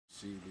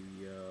see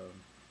the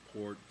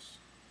ports,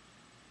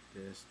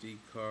 the SD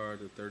card,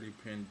 the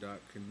 30-pin dot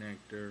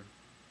connector,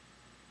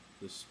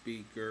 the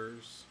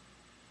speakers,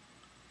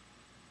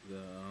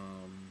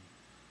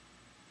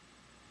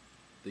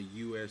 the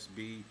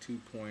USB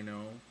 2.0.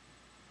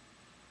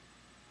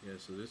 Yeah,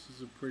 so this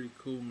is a pretty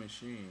cool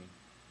machine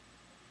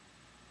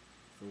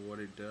for what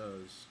it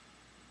does.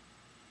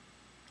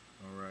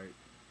 Alright,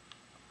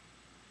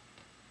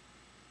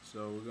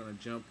 so we're going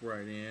to jump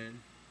right in.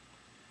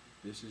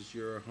 This is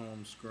your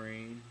home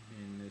screen,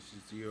 and this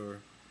is your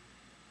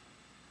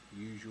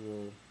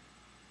usual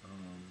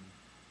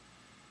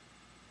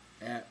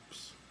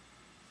apps.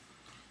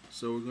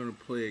 So we're going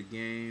to play a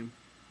game,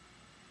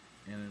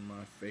 and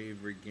my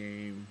favorite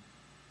game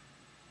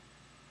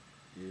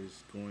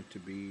is going to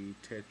be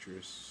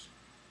Tetris.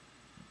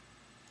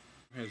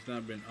 It has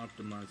not been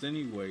optimized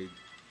anyway.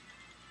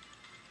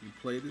 You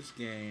play this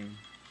game.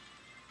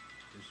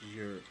 This is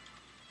your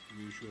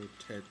usual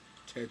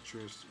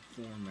Tetris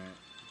format.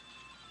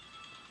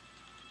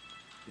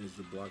 As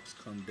the blocks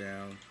come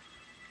down,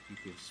 you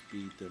can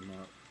speed them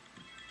up.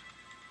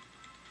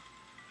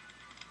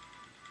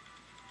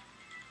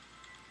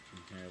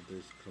 You have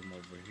this come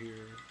over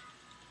here,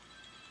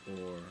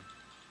 or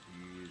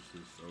you use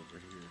this over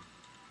here.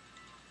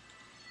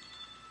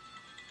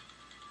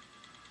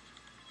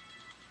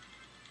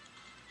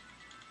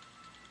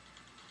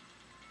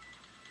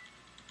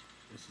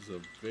 This is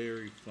a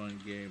very fun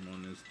game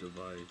on this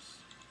device.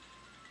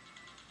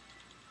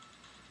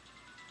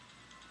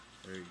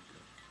 There you go.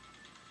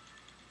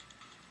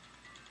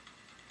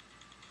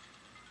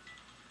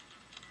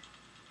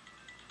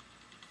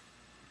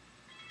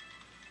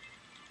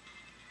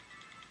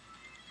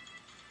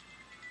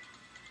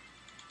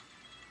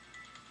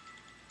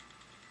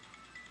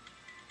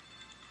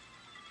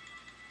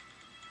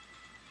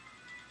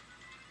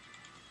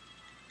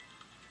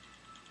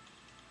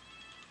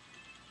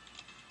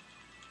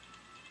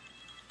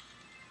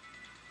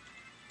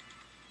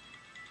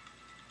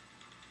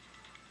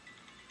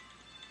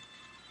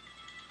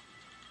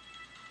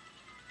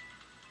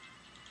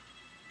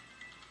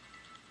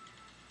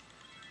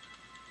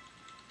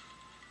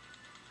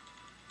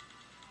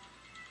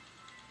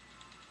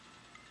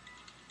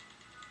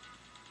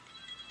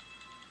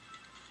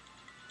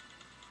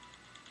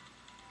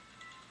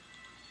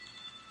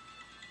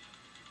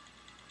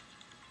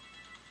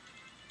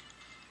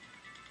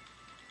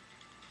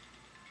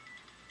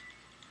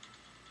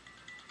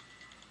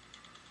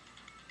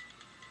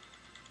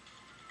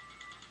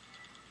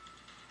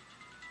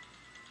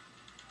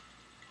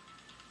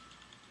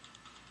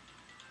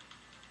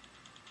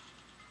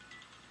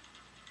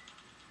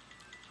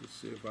 Let's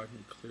see if I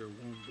can clear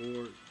one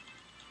board.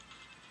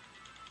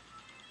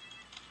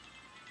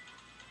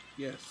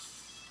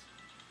 Yes.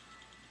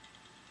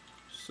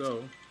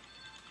 So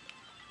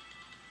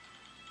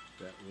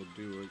that will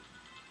do it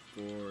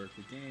for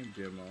the game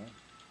demo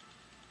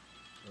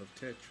of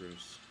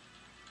Tetris.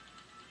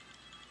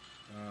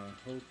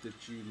 Hope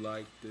that you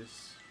like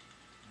this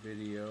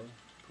video.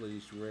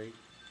 Please rate,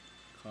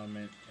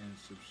 comment, and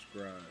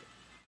subscribe.